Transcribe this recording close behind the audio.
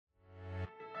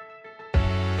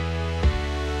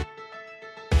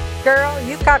Girl,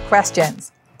 you've got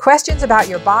questions. Questions about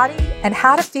your body and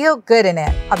how to feel good in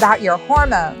it, about your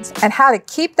hormones and how to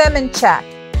keep them in check.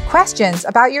 Questions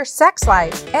about your sex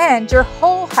life and your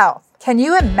whole health. Can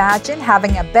you imagine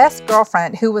having a best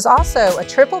girlfriend who was also a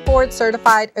triple board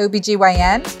certified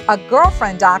OBGYN? A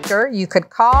girlfriend doctor you could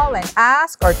call and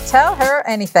ask or tell her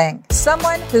anything.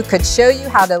 Someone who could show you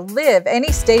how to live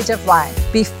any stage of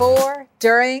life, before,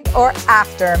 during, or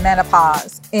after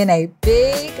menopause, in a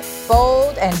big,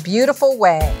 bold, and beautiful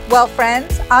way. Well,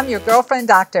 friends, I'm your girlfriend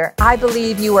doctor. I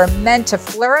believe you are meant to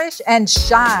flourish and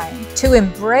shine, to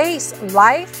embrace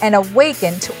life and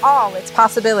awaken to all its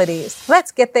possibilities.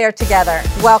 Let's get there together.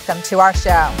 Welcome to our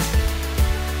show.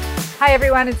 Hi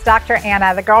everyone, it's Dr.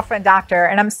 Anna, the girlfriend doctor,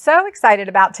 and I'm so excited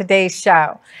about today's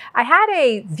show. I had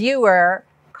a viewer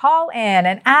call in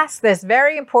and ask this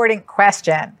very important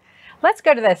question. Let's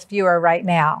go to this viewer right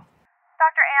now.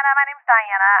 Dr. Anna, my name's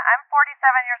Diana. I'm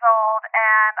 47 years old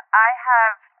and I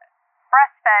have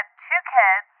breastfed two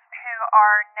kids who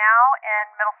are now in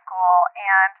middle school,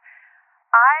 and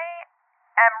I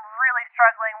am really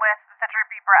struggling with the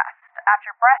droopy breast.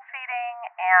 After breastfeeding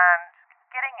and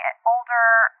getting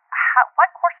older,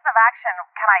 what courses of action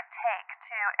can I take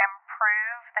to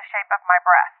improve the shape of my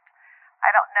breast? I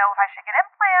don't know if I should get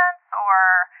implants or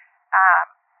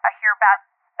I hear bad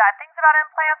things about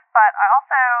implants, but I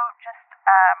also just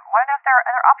want to know if there are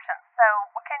other options. So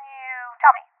what can you tell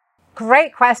me?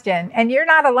 Great question. And you're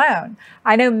not alone.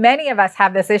 I know many of us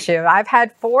have this issue. I've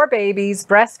had 4 babies,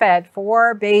 breastfed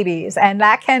 4 babies, and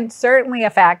that can certainly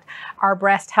affect our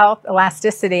breast health,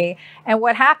 elasticity. And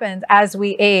what happens as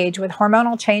we age with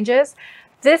hormonal changes,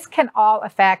 this can all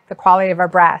affect the quality of our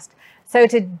breast. So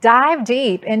to dive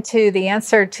deep into the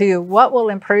answer to what will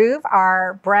improve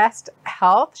our breast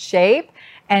health, shape,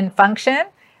 and function,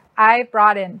 I've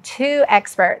brought in 2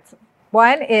 experts.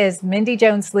 One is Mindy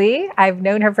Jones-Lee. I've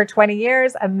known her for 20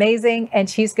 years, amazing, and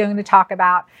she's going to talk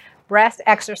about breast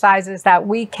exercises that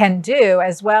we can do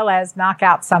as well as knock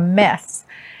out some myths.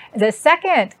 The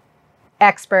second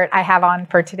expert I have on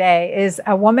for today is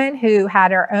a woman who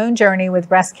had her own journey with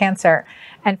breast cancer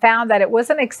and found that it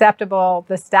wasn't acceptable,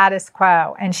 the status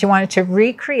quo, and she wanted to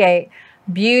recreate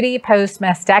beauty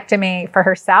post-mastectomy for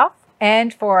herself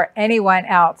and for anyone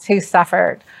else who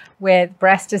suffered with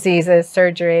breast diseases,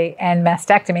 surgery, and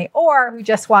mastectomy, or who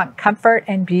just want comfort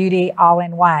and beauty all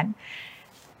in one.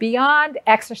 Beyond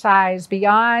exercise,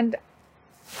 beyond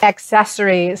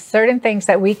accessories, certain things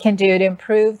that we can do to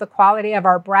improve the quality of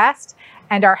our breast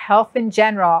and our health in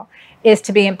general is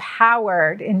to be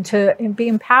empowered in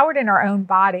our own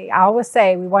body. I always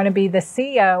say we want to be the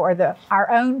CEO or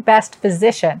our own best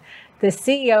physician, the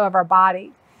CEO of our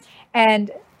body. And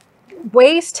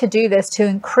ways to do this to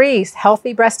increase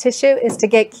healthy breast tissue is to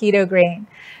get Keto Green.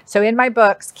 So in my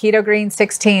books, Keto Green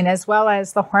 16, as well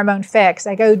as the Hormone Fix,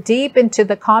 I go deep into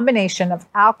the combination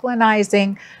of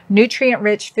alkalinizing,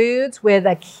 nutrient-rich foods with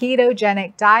a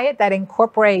ketogenic diet that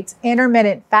incorporates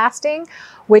intermittent fasting,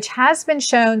 which has been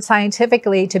shown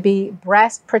scientifically to be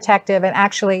breast protective and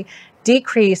actually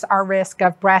decrease our risk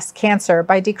of breast cancer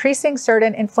by decreasing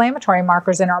certain inflammatory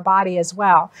markers in our body as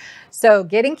well. So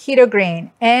getting Keto Green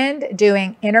and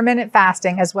doing intermittent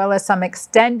fasting as well as some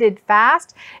extended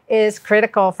fast is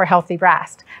critical for healthy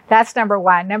breast. That's number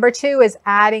 1. Number 2 is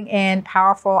adding in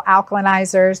powerful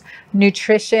alkalinizers,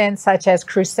 nutrition such as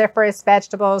cruciferous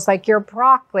vegetables like your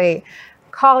broccoli,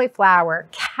 cauliflower,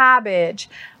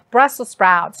 cabbage, Brussels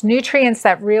sprouts, nutrients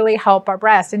that really help our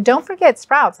breast. And don't forget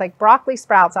sprouts like broccoli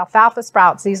sprouts, alfalfa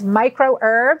sprouts, these micro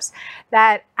herbs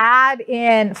that add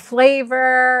in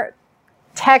flavor,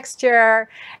 texture,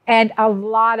 and a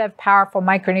lot of powerful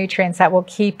micronutrients that will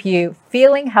keep you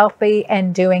feeling healthy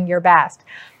and doing your best.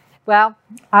 Well,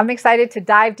 I'm excited to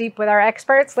dive deep with our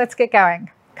experts. Let's get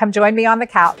going. Come join me on the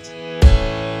couch.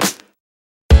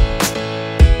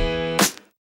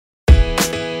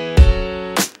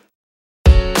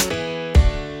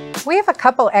 We have a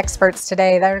couple experts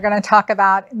today that are going to talk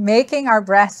about making our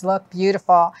breasts look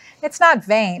beautiful. It's not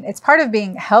vain. It's part of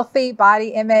being healthy body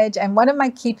image. And one of my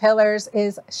key pillars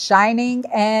is shining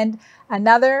and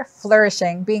another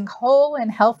flourishing, being whole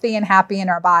and healthy and happy in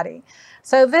our body.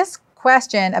 So this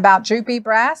question about droopy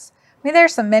breasts,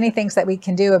 there's so many things that we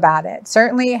can do about it.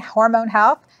 Certainly hormone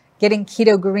health, getting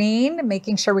Keto Green,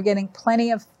 making sure we're getting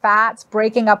plenty of fats,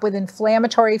 breaking up with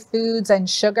inflammatory foods and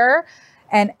sugar,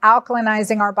 and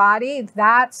alkalinizing our body.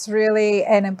 That's really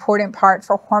an important part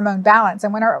for hormone balance.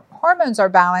 And when our hormones are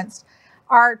balanced,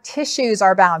 our tissues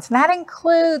are balanced. And that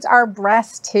includes our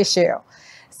breast tissue.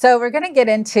 So we're going to get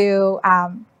into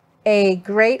a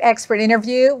great expert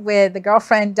interview with the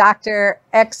Girlfriend Doctor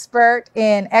expert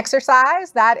in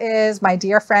exercise. That is my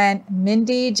dear friend,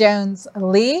 Mindy Jones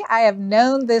Lee. I have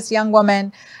known this young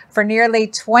woman for nearly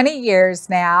 20 years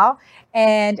now,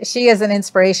 and she is an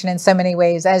inspiration in so many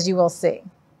ways, as you will see.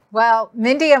 Well,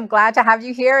 Mindy, I'm glad to have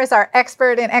you here as our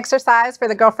expert in exercise for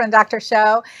the Girlfriend Doctor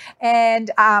show.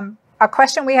 And a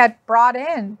question we had brought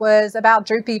in was about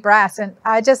droopy breasts. And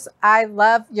I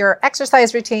love your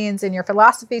exercise routines and your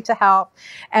philosophy to health.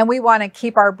 And we want to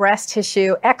keep our breast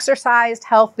tissue exercised,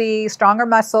 healthy, stronger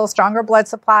muscles, stronger blood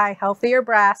supply, healthier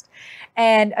breast,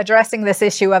 and addressing this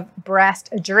issue of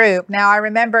breast droop. Now, I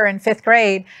remember in 5th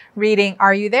grade reading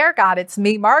Are You There, God? It's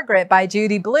Me, Margaret by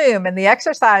Judy Blume. And the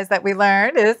exercise that we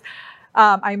learned is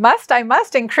I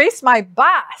must increase my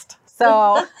bust.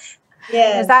 So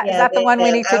yes, is that the one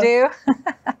we need to do?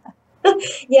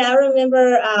 Yeah, I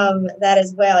remember that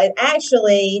as well. It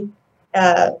actually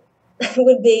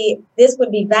would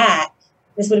be back.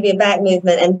 This would be a back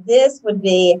movement, and this would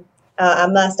be I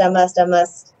must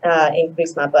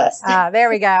increase my bust. There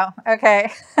we go.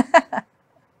 Okay.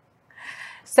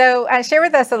 So share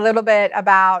with us a little bit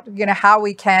about, how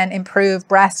we can improve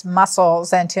breast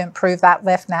muscles and to improve that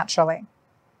lift naturally.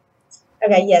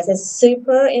 Okay, yes, it's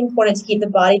super important to keep the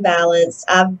body balanced.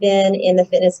 I've been in the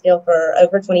fitness field for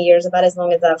over 20 years, about as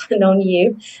long as I've known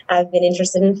you. I've been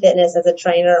interested in fitness as a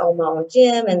trainer, owned my own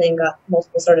gym, and then got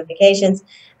multiple certifications.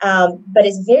 But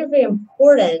it's very, very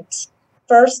important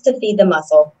first to feed the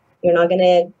muscle. You're not going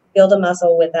to build a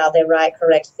muscle without the right,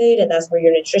 correct food, and that's where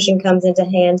your nutrition comes into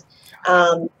hand.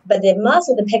 But the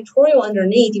muscle, the pectoral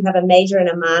underneath, you have a major and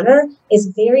a minor,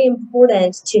 is very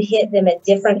important to hit them at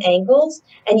different angles.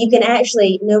 And you can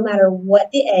actually, no matter what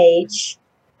the age,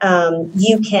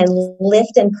 you can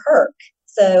lift and perk.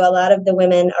 So a lot of the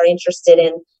women are interested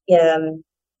in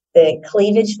the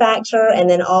cleavage factor, and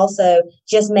then also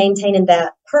just maintaining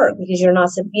that perk, because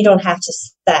you don't have to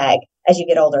sag as you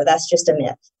get older. That's just a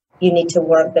myth. You need to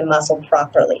work the muscle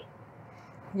properly.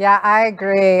 Yeah, I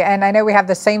agree. And I know we have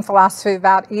the same philosophy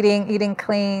about eating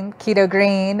clean, keto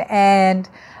green, and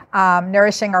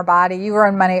nourishing our body. You were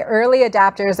in my early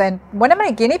adapters and one of my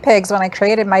guinea pigs when I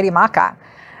created Mighty Maca.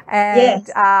 And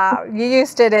yes. You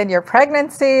used it in your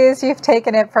pregnancies. You've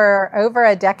taken it for over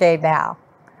a decade now.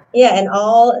 Yeah, and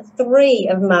all 3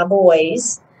 of my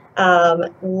boys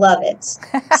love it.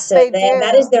 So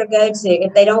that is their go-to.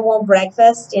 If they don't want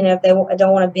breakfast, if they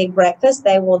don't want a big breakfast,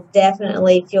 they will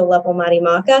definitely fuel up on Mighty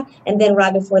Maca. And then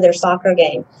right before their soccer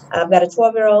game, I've got a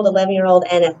 12-year-old, 11-year-old,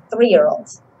 and a 3-year-old.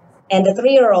 And the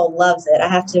 3-year-old loves it. I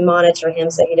have to monitor him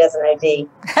so he doesn't OD.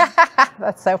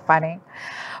 That's so funny.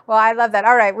 Well, I love that.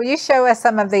 All right. Will you show us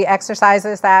some of the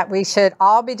exercises that we should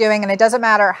all be doing? And it doesn't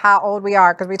matter how old we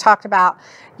are, because we talked about,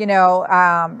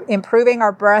 improving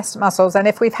our breast muscles. And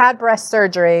if we've had breast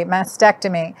surgery,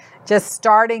 mastectomy, just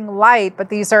starting light, but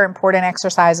these are important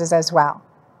exercises as well.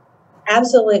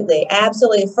 Absolutely.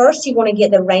 Absolutely. First, you want to get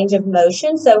the range of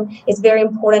motion. So it's very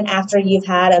important after you've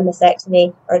had a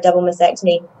mastectomy or a double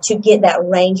mastectomy to get that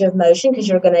range of motion, because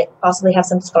you're going to possibly have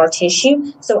some scar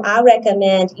tissue. So I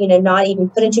recommend, not even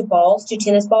putting 2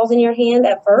 tennis balls in your hand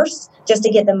at first, just to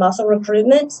get the muscle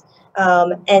recruitment,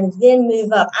 and then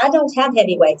move up. I don't have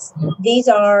heavy weights. These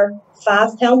are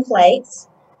 5-pound plates.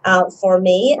 For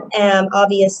me,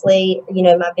 obviously,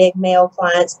 my big male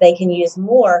clients, they can use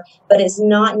more, but it's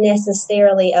not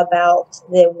necessarily about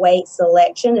the weight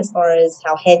selection as far as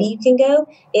how heavy you can go.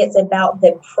 It's about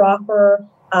the proper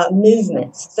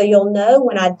movements. So you'll know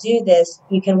when I do this,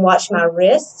 you can watch my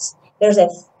wrists. There's a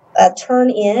turn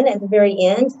in at the very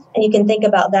end, and you can think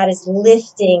about that as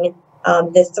lifting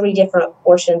the 3 different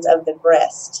portions of the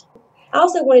breast. I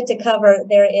also wanted to cover,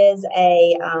 there is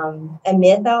a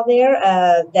myth out there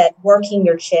that working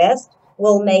your chest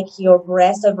will make your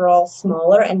breast overall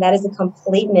smaller, and that is a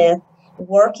complete myth.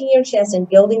 Working your chest and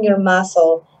building your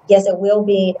muscle, yes, it will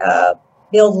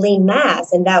build lean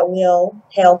mass, and that will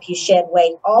help you shed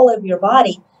weight all over your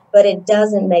body, but it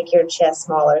doesn't make your chest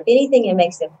smaller. If anything, it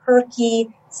makes it perky,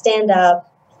 stand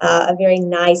up, a very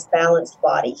nice, balanced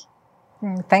body.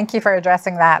 Thank you for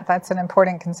addressing that. That's an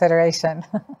important consideration.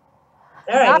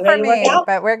 All right, not for me,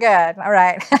 but we're good. All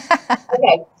right.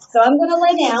 Okay, so I'm going to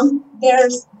lay down.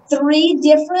 There's 3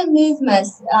 different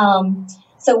movements.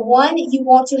 So one, you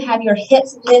want to have your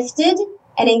hips lifted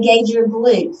and engage your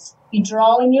glutes. You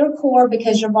draw in your core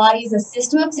because your body is a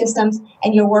system of systems,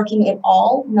 and you're working it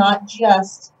all, not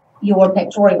just your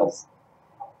pectorals.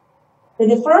 So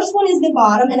the first one is the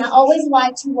bottom, and I always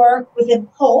like to work with the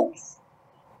pulse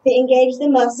to engage the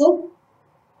muscle.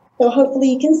 So hopefully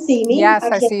you can see me. Yes,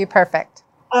 I see you perfect.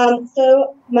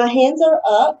 So my hands are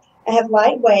up. I have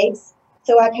light weights.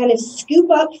 So I kind of scoop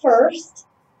up first,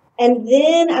 and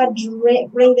then I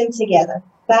bring them together.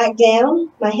 Back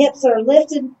down, my hips are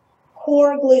lifted,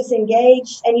 core, glutes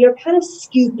engaged, and you're kind of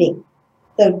scooping.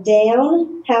 So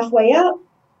down, halfway up,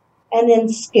 and then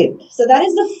scoop. So that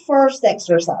is the first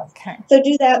exercise. Okay. So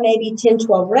do that maybe 10,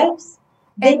 12 reps.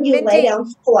 Then And you Mindy, lay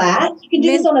down flat. You can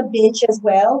do this on a bench as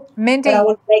well. Mindy, But I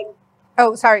want to make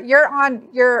oh, sorry.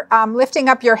 You're lifting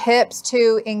up your hips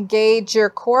to engage your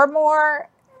core more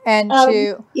and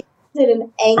to put it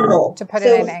an angle. To put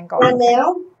it in an angle. Right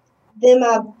now, then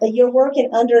you're working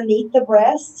underneath the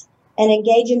breast and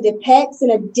engaging the pecs in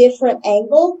a different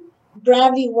angle.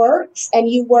 Gravity works, and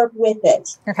you work with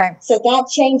it. Okay. So that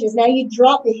changes. Now you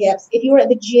drop the hips. If you were at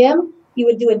the gym, you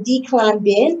would do a decline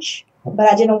bench,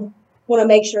 but I didn't want to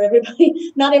make sure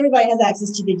not everybody has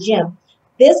access to the gym.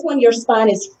 This one, your spine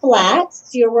is flat, so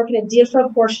you're working a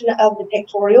different portion of the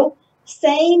pectoral.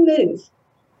 Same move,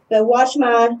 but watch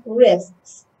my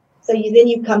wrists. So then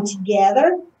you come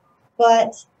together,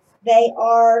 but they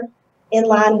are in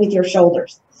line with your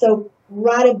shoulders. So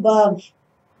right above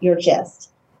your chest.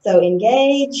 So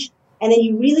engage, and then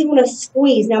you really want to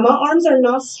squeeze. Now my arms are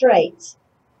not straight,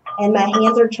 and my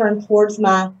hands are turned towards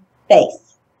my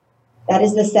face. That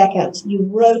is the second. You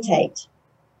rotate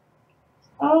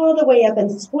all the way up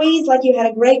and squeeze like you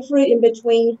had a grapefruit in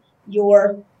between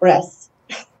your breasts.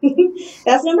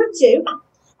 That's number 2.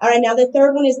 All right, now the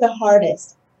third one is the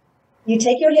hardest. You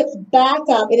take your hips back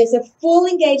up. It is a full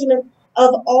engagement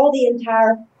of all the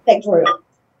entire pectoral.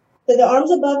 So the arms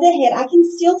above the head, I can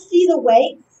still see the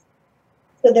weights.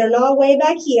 So they're not way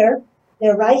back here.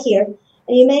 They're right here.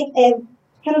 And you make a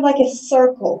kind of like a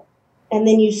circle. And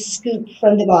then you scoop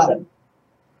from the bottom.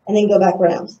 And then go back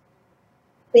around. So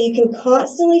you can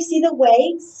constantly see the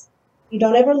weights. You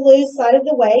don't ever lose sight of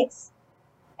the weights.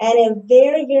 And it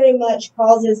very, very much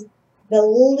causes the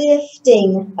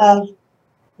lifting of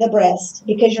the breast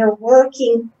because you're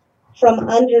working from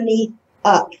underneath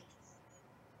up.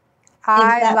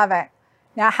 I love it.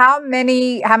 Now, how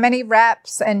many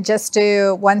reps, and just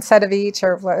do one set of each,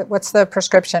 or what's the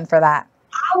prescription for that?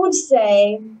 I would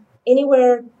say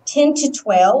anywhere 10 to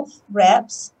 12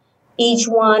 reps each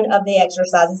one of the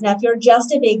exercises. Now, if you're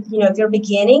just if you're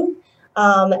beginning,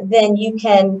 then you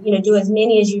can, do as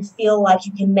many as you feel like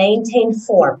you can maintain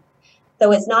form.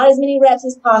 So it's not as many reps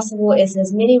as possible. It's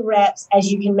as many reps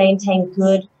as you can maintain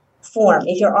good form.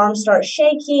 If your arms start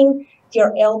shaking, if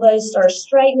your elbows start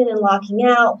straightening and locking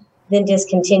out, then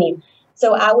discontinue.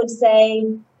 So I would say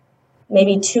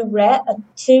maybe 2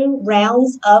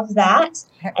 rounds of that,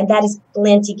 and that is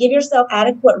plenty. Give yourself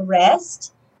adequate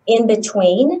rest in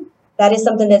between. That is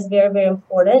something that's very, very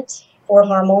important for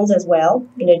hormones as well.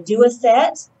 Do a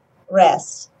set,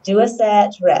 rest. Do a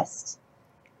set, rest.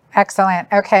 Excellent.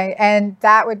 Okay. And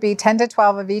that would be 10 to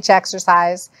 12 of each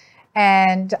exercise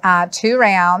and 2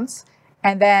 rounds.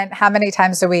 And then how many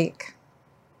times a week?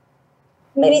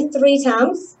 Maybe 3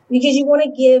 times, because you want to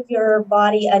give your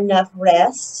body enough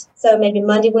rest. So maybe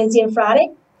Monday, Wednesday, and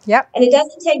Friday. Yep. And it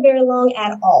doesn't take very long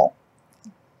at all.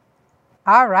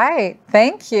 All right.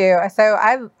 Thank you. So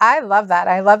I love that.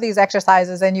 I love these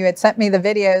exercises, and you had sent me the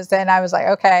videos and I was like,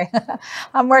 okay,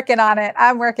 I'm working on it.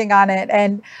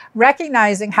 And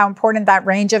recognizing how important that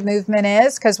range of movement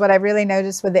is, because what I really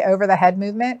noticed with the over the head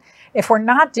movement, if we're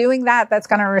not doing that, that's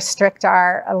going to restrict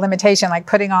our limitation, like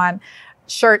putting on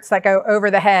shirts that go over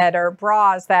the head or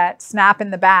bras that snap in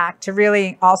the back to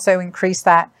really also increase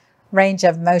that range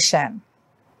of motion.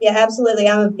 Yeah, absolutely.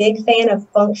 I'm a big fan of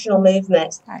functional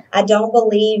movement. Right. I don't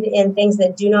believe in things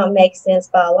that do not make sense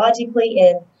biologically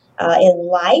in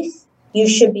life. You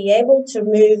should be able to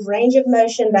move range of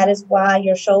motion. That is why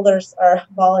your shoulders are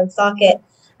ball and socket.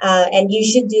 And you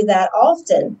should do that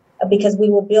often because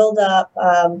we will build up,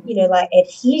 like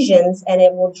adhesions, and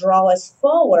it will draw us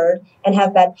forward and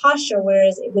have bad posture.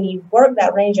 Whereas when you work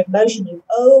that range of motion, you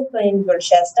open your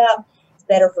chest up. It's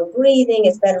better for breathing.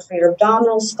 It's better for your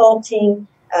abdominal sculpting.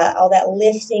 All that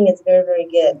lifting is very, very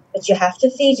good. But you have to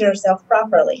feed yourself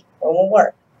properly or it won't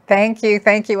work. Thank you.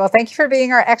 Thank you. Well, thank you for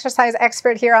being our exercise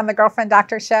expert here on the Girlfriend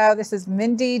Doctor Show. This is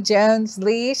Mindy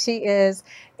Jones-Lee. She is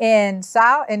in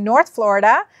North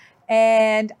Florida,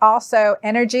 and also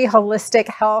Energy Holistic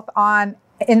Health on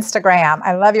Instagram.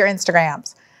 I love your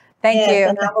Instagrams. Thank you.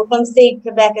 And I will come see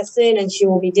Rebecca soon, and she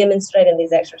will be demonstrating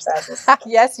these exercises.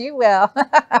 Yes, you will. All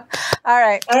right. All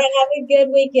right. Have a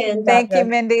good weekend. Thank you,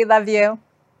 Mindy. Love you.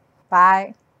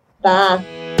 Bye. Bye.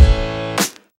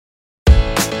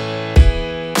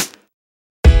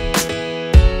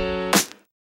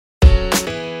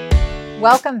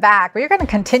 Welcome back. We're going to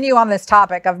continue on this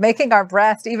topic of making our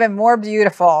breast even more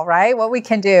beautiful, right? What we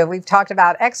can do. We've talked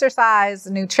about exercise,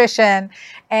 nutrition,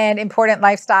 and important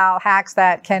lifestyle hacks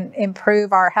that can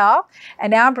improve our health. And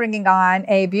now I'm bringing on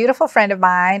a beautiful friend of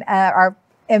mine,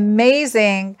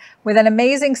 with an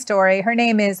amazing story. Her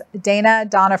name is Dana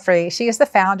Donofree. She is the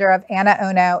founder of Ana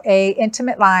Ono, a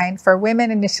intimate line for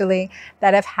women initially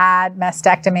that have had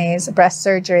mastectomies, breast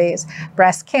surgeries,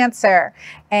 breast cancer.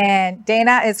 And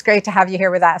Dana, it's great to have you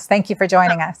here with us. Thank you for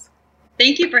joining us.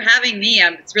 Thank you for having me.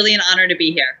 It's really an honor to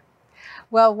be here.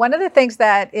 Well, one of the things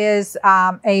that is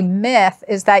a myth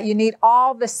is that you need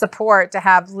all the support to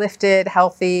have lifted,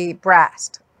 healthy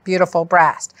breast, beautiful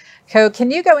breast. So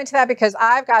can you go into that? Because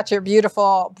I've got your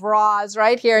beautiful bras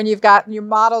right here and you've got your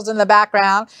models in the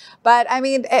background. But I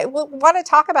mean, we want to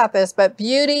talk about this, but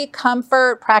beauty,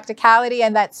 comfort, practicality,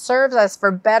 and that serves us for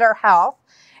better health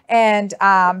and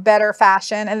better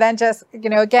fashion. And then just,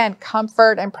 again,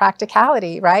 comfort and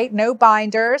practicality, right? No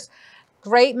binders,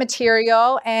 great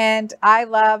material. And I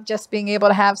love just being able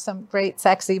to have some great,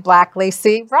 sexy, black,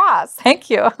 lacy bras. Thank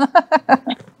you.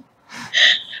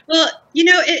 Well,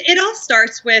 it all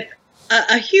starts with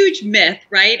a huge myth,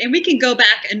 right? And we can go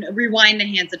back and rewind the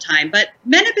hands of time, but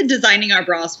men have been designing our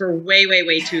bras for way, way,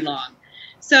 way too long.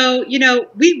 So,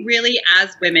 we really,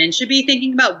 as women, should be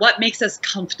thinking about what makes us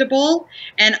comfortable.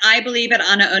 And I believe at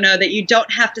Ana Ono that you don't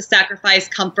have to sacrifice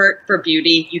comfort for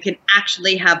beauty. You can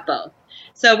actually have both.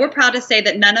 So we're proud to say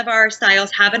that none of our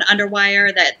styles have an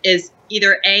underwire that is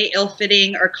either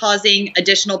ill-fitting or causing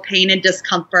additional pain and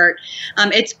discomfort.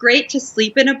 It's great to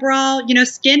sleep in a bra.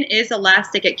 Skin is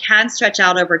elastic. It can stretch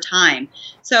out over time.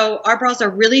 So our bras are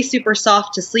really super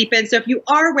soft to sleep in. So if you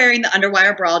are wearing the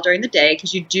underwire bra during the day,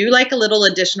 because you do like a little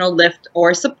additional lift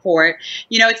or support,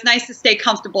 it's nice to stay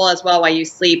comfortable as well while you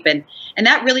sleep. And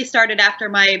that really started after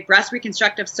my breast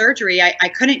reconstructive surgery. I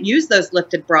couldn't use those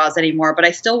lifted bras anymore, but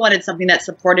I still wanted something that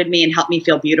supported me and helped me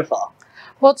feel beautiful.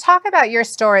 Well, talk about your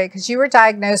story, because you were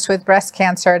diagnosed with breast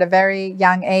cancer at a very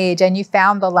young age and you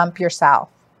found the lump yourself.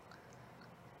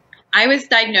 I was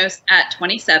diagnosed at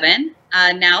 27,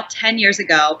 now 10 years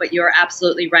ago, but you're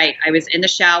absolutely right. I was in the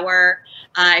shower.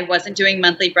 I wasn't doing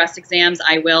monthly breast exams.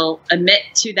 I will admit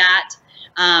to that.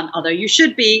 Although you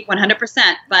should be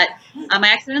 100%, but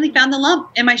I accidentally found the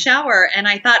lump in my shower and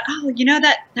I thought, oh,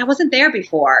 that wasn't there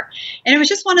before. And it was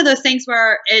just one of those things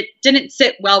where it didn't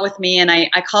sit well with me. And I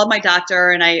called my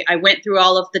doctor and I went through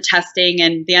all of the testing.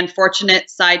 And the unfortunate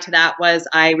side to that was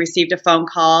I received a phone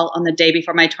call on the day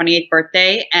before my 28th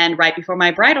birthday and right before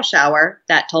my bridal shower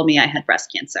that told me I had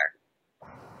breast cancer.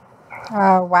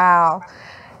 Oh, wow.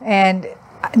 And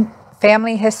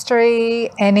family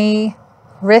history, any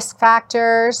risk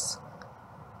factors?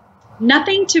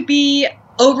 Nothing to be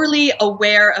overly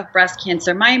aware of breast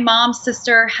cancer. My mom's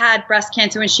sister had breast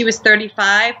cancer when she was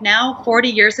 35, now 40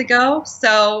 years ago.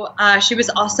 So she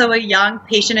was also a young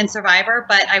patient and survivor,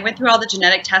 but I went through all the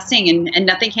genetic testing and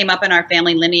nothing came up in our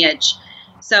family lineage.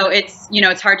 So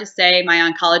it's hard to say. My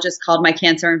oncologist called my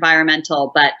cancer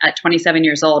environmental, but at 27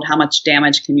 years old, how much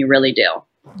damage can you really do?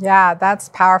 Yeah, that's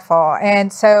powerful.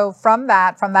 And so from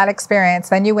that experience,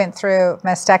 then you went through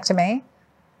mastectomy.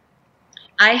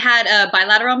 I had a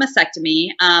bilateral mastectomy.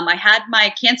 I had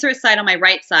my cancerous side on my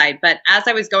right side, but as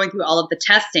I was going through all of the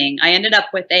testing, I ended up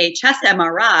with a chest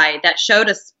MRI that showed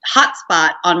a hot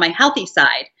spot on my healthy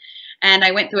side. And I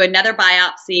went through another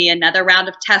biopsy, another round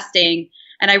of testing.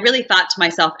 And I really thought to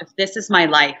myself, if this is my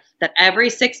life, that every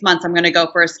 6 months I'm going to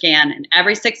go for a scan and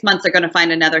every 6 months they're going to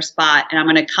find another spot and I'm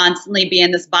going to constantly be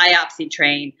in this biopsy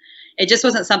train. It just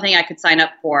wasn't something I could sign up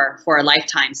for a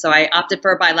lifetime. So I opted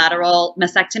for a bilateral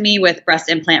mastectomy with breast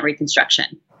implant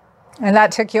reconstruction. And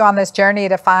that took you on this journey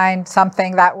to find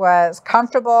something that was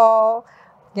comfortable,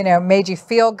 made you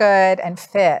feel good and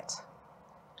fit.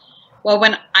 Well,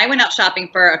 when I went out shopping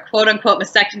for a quote unquote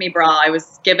mastectomy bra, I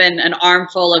was given an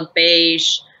armful of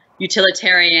beige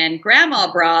utilitarian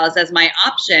grandma bras as my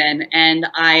option. And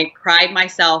I cried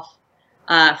myself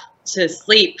to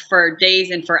sleep for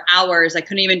days and for hours. I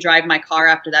couldn't even drive my car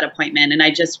after that appointment. And I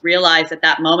just realized at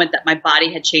that moment that my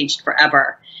body had changed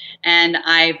forever. And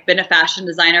I've been a fashion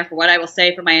designer for what I will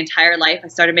say for my entire life. I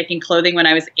started making clothing when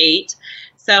I was 8.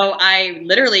 So I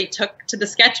literally took to the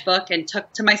sketchbook and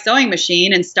took to my sewing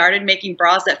machine and started making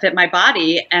bras that fit my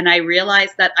body. And I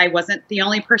realized that I wasn't the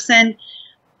only person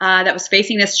that was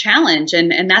facing this challenge.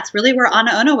 And that's really where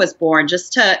Ana Ono was born,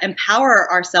 just to empower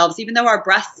ourselves. Even though our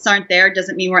breasts aren't there,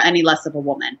 doesn't mean we're any less of a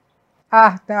woman.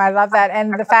 Oh, no, I love that.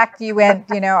 And the fact you went,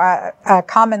 a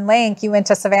common link, you went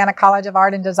to Savannah College of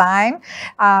Art and Design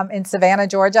in Savannah,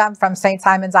 Georgia. I'm from St.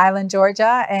 Simons Island,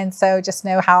 Georgia. And so just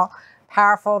know how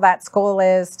powerful that school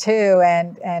is too,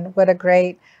 and what a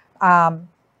great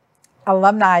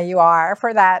alumni you are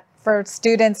for that, for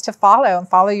students to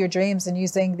follow your dreams and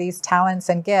using these talents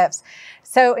and gifts.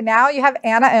 So now you have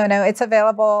Ana Ono. It's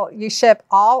available. You ship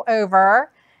all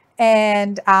over,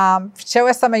 and show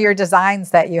us some of your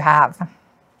designs that you have.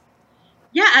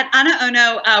 Yeah, at Ana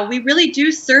Ono, we really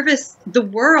do service the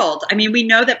world. I mean, we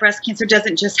know that breast cancer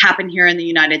doesn't just happen here in the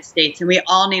United States, and we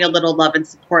all need a little love and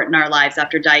support in our lives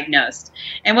after diagnosed.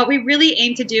 And what we really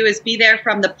aim to do is be there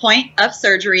from the point of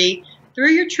surgery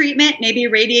through your treatment, maybe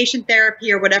radiation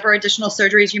therapy or whatever additional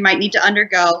surgeries you might need to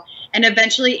undergo, and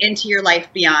eventually into your life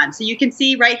beyond. So you can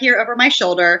see right here over my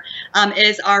shoulder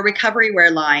is our recovery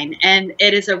wear line. And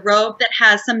it is a robe that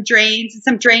has some drains and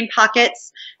some drain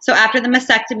pockets. So after the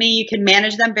mastectomy, you can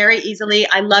manage them very easily.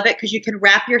 I love it because you can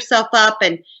wrap yourself up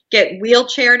and get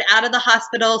wheelchaired out of the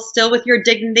hospital, still with your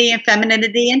dignity and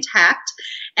femininity intact.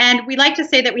 And we like to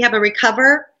say that we have a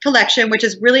Recover collection, which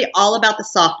is really all about the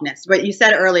softness. What you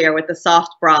said earlier with the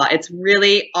soft bra, it's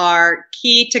really our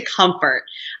key to comfort.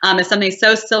 It's something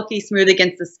so silky smooth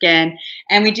against the skin.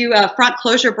 And we do a front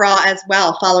closure bra as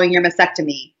well following your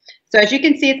mastectomy. So as you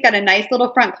can see, it's got a nice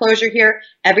little front closure here.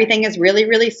 Everything is really,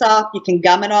 really soft. You can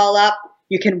gum it all up.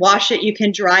 You can wash it. You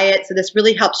can dry it. So this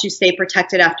really helps you stay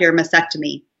protected after your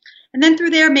mastectomy. And then through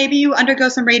there, maybe you undergo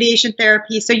some radiation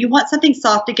therapy. So you want something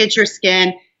soft against your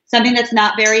skin, something that's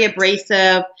not very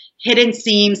abrasive, hidden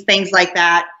seams, things like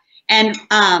that. And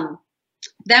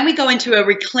then we go into a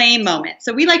reclaim moment.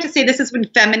 So we like to say this is when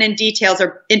feminine details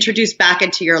are introduced back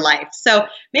into your life. So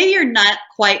maybe you're not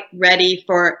quite ready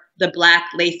for the black,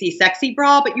 lacy, sexy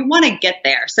bra, but you want to get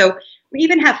there. So we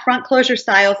even have front closure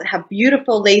styles that have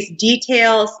beautiful lace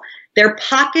details. They're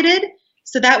pocketed.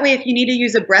 So that way, if you need to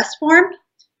use a breast form,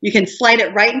 you can slide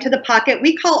it right into the pocket.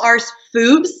 We call ours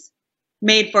foobs,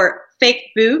 made for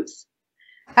fake boobs.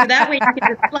 So that way you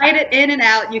can just slide it in and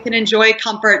out. You can enjoy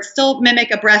comfort, still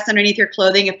mimic a breast underneath your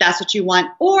clothing if that's what you want.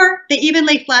 Or they even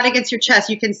lay flat against your chest.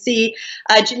 You can see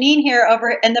Janine here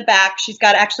over in the back. She's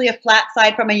got actually a flat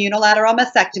side from a unilateral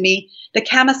mastectomy. The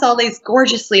camisole lays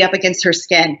gorgeously up against her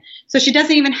skin. So she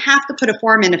doesn't even have to put a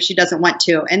form in if she doesn't want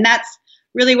to. And that's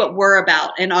really what we're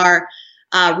about in our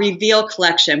Reveal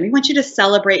collection. We want you to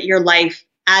celebrate your life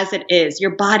as it is,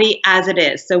 your body as it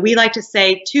is. So we like to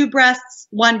say 2 breasts,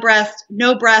 1 breast,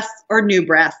 no breasts, or new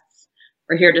breasts.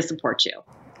 We're here to support you.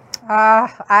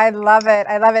 I love it.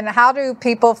 I love it. And how do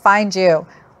people find you?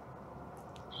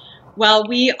 Well,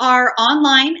 we are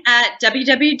online at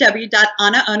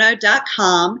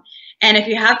www.anaono.com. And if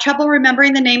you have trouble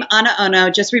remembering the name Ana Ono,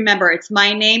 just remember it's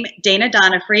my name, Dana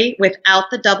Donofree, without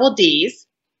the double D's.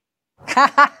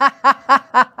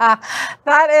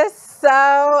 That is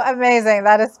so amazing.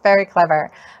 That is very clever.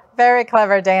 Very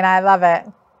clever, Dana. I love it.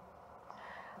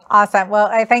 Awesome. Well,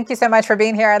 I thank you so much for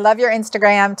being here. I love your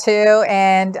Instagram too,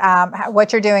 and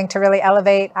what you're doing to really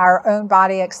elevate our own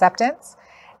body acceptance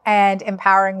and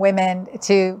empowering women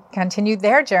to continue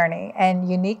their journey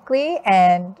and uniquely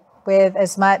and with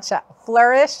as much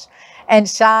flourish and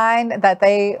shine that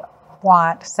they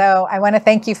want. So I want to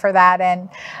thank you for that, and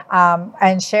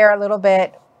share a little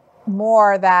bit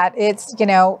more that it's, you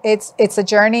know, it's a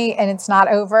journey and it's not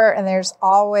over, and there's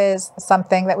always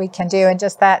something that we can do, and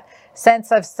just that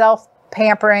sense of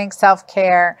self-pampering,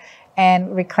 self-care,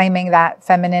 and reclaiming that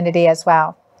femininity as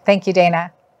well. Thank you,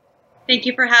 Dana. Thank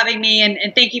you for having me,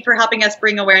 and thank you for helping us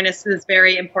bring awareness to this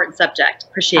very important subject.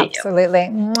 Appreciate you. Absolutely.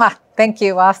 Mwah. Thank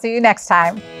you. Well, I'll see you next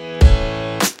time.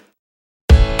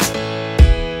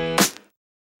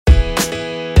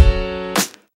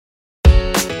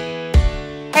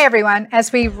 Hey everyone,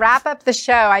 as we wrap up the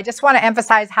show, I just want to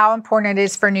emphasize how important it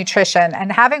is for nutrition.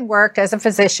 And having worked as a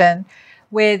physician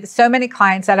with so many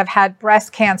clients that have had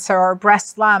breast cancer or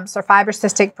breast lumps or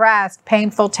fibrocystic breast,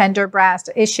 painful tender breast,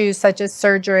 issues such as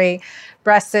surgery,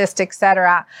 breast cyst,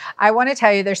 etc. I want to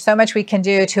tell you there's so much we can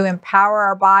do to empower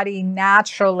our body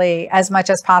naturally as much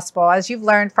as possible. As you've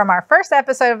learned from our first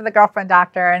episode of The Girlfriend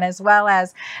Doctor, and as well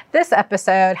as this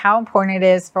episode, how important it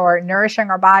is for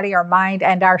nourishing our body, our mind,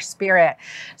 and our spirit.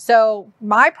 So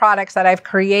my products that I've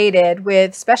created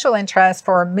with special interest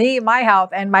for me, my health,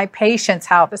 and my patients'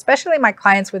 health, especially my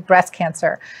clients with breast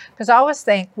cancer, because I always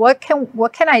think, what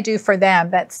can I do for them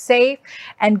that's safe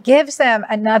and gives them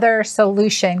another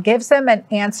solution, gives them an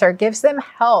answer, gives them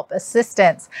help,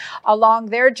 assistance along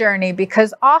their journey,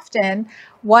 because often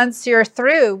once you're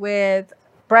through with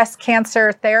breast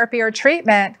cancer therapy or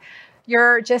treatment,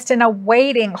 you're just in a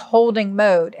waiting, holding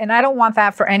mode. And I don't want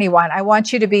that for anyone. I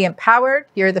want you to be empowered.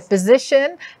 You're the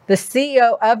physician, the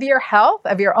CEO of your health,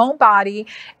 of your own body.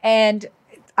 And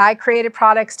I created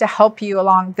products to help you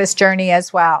along this journey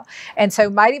as well. And so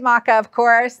Mighty Maca, of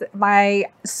course, my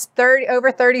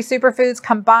over 30 superfoods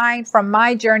combined from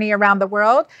my journey around the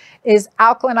world is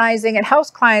alkalinizing. It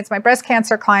helps clients, my breast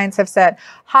cancer clients have said,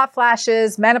 hot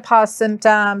flashes, menopause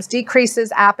symptoms,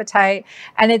 decreases appetite,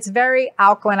 and it's very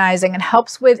alkalinizing and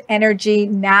helps with energy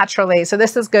naturally. So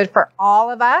this is good for all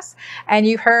of us. And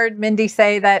you heard Mindy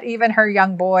say that even her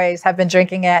young boys have been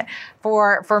drinking it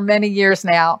for many years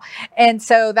now. And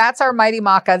so that's our Mighty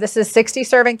Maca. This is 60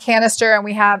 serving canister, and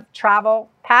we have travel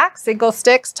packs, single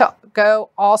sticks to go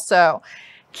also.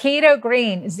 Keto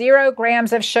Green, 0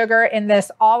 grams of sugar in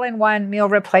this all-in-one meal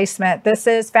replacement. This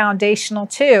is foundational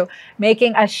too.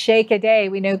 Making a shake a day,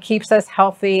 we know keeps us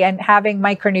healthy and having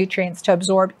micronutrients to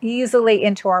absorb easily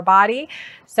into our body.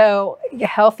 So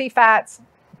healthy fats,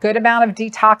 good amount of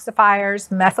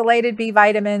detoxifiers, methylated B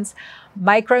vitamins,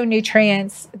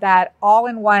 micronutrients, that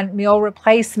all-in-one meal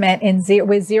replacement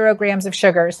with 0 grams of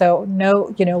sugar. So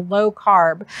no, low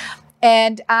carb.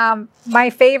 And my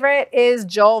favorite is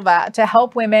Julva to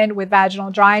help women with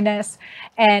vaginal dryness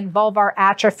and vulvar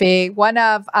atrophy. One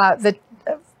of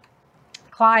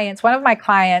my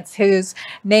clients whose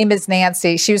name is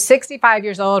Nancy, she was 65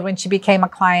 years old when she became a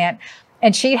client.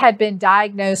 And she had been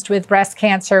diagnosed with breast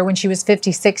cancer when she was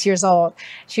 56 years old.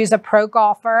 She was a pro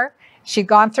golfer. She'd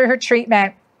gone through her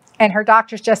treatment, and her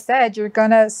doctors just said, you're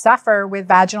going to suffer with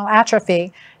vaginal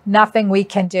atrophy. Nothing we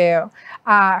can do.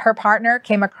 Her partner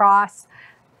came across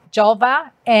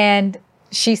Julva, and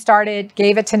she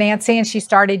gave it to Nancy, and she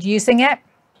started using it.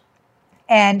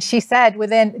 And she said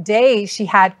within days, she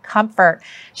had comfort.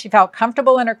 She felt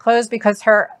comfortable in her clothes because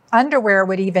her underwear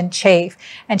would even chafe.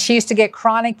 And she used to get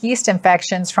chronic yeast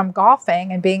infections from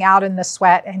golfing and being out in the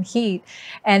sweat and heat.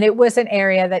 And it was an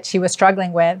area that she was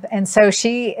struggling with. And so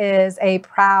she is a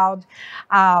proud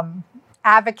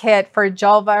advocate for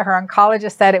Julva. Her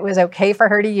oncologist said it was okay for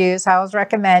her to use. I always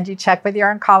recommend you check with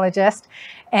your oncologist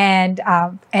and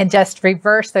just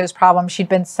reverse those problems she'd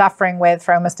been suffering with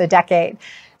for almost a decade.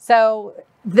 So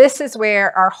this is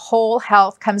where our whole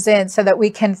health comes in, so that we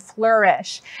can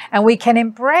flourish and we can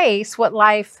embrace what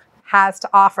life has to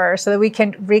offer, so that we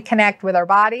can reconnect with our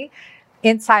body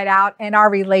inside out and our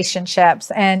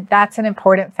relationships. And that's an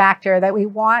important factor that we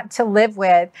want to live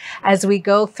with as we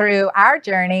go through our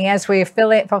journey, as we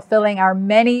fulfilling our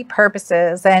many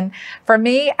purposes. And for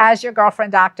me, as your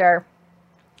girlfriend doctor,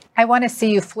 I want to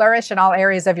see you flourish in all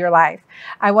areas of your life.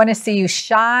 I want to see you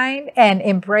shine and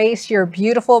embrace your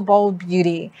beautiful, bold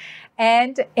beauty,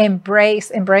 and embrace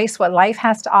what life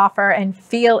has to offer, and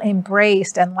feel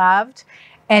embraced and loved,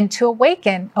 and to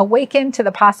awaken to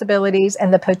the possibilities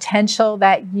and the potential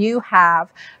that you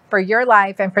have for your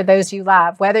life and for those you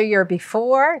love, whether you're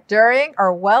before, during,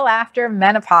 or well after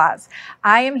menopause.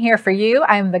 I am here for you.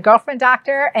 I am the Girlfriend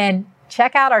Doctor, and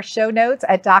check out our show notes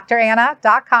at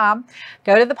dranna.com.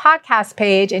 Go to the podcast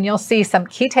page and you'll see some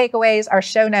key takeaways, our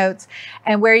show notes,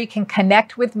 and where you can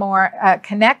connect with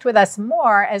us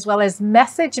more, as well as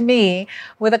message me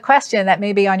with a question that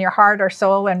may be on your heart or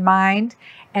soul and mind.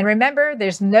 And remember,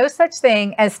 there's no such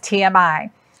thing as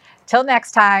TMI. Till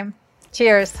next time,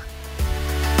 cheers.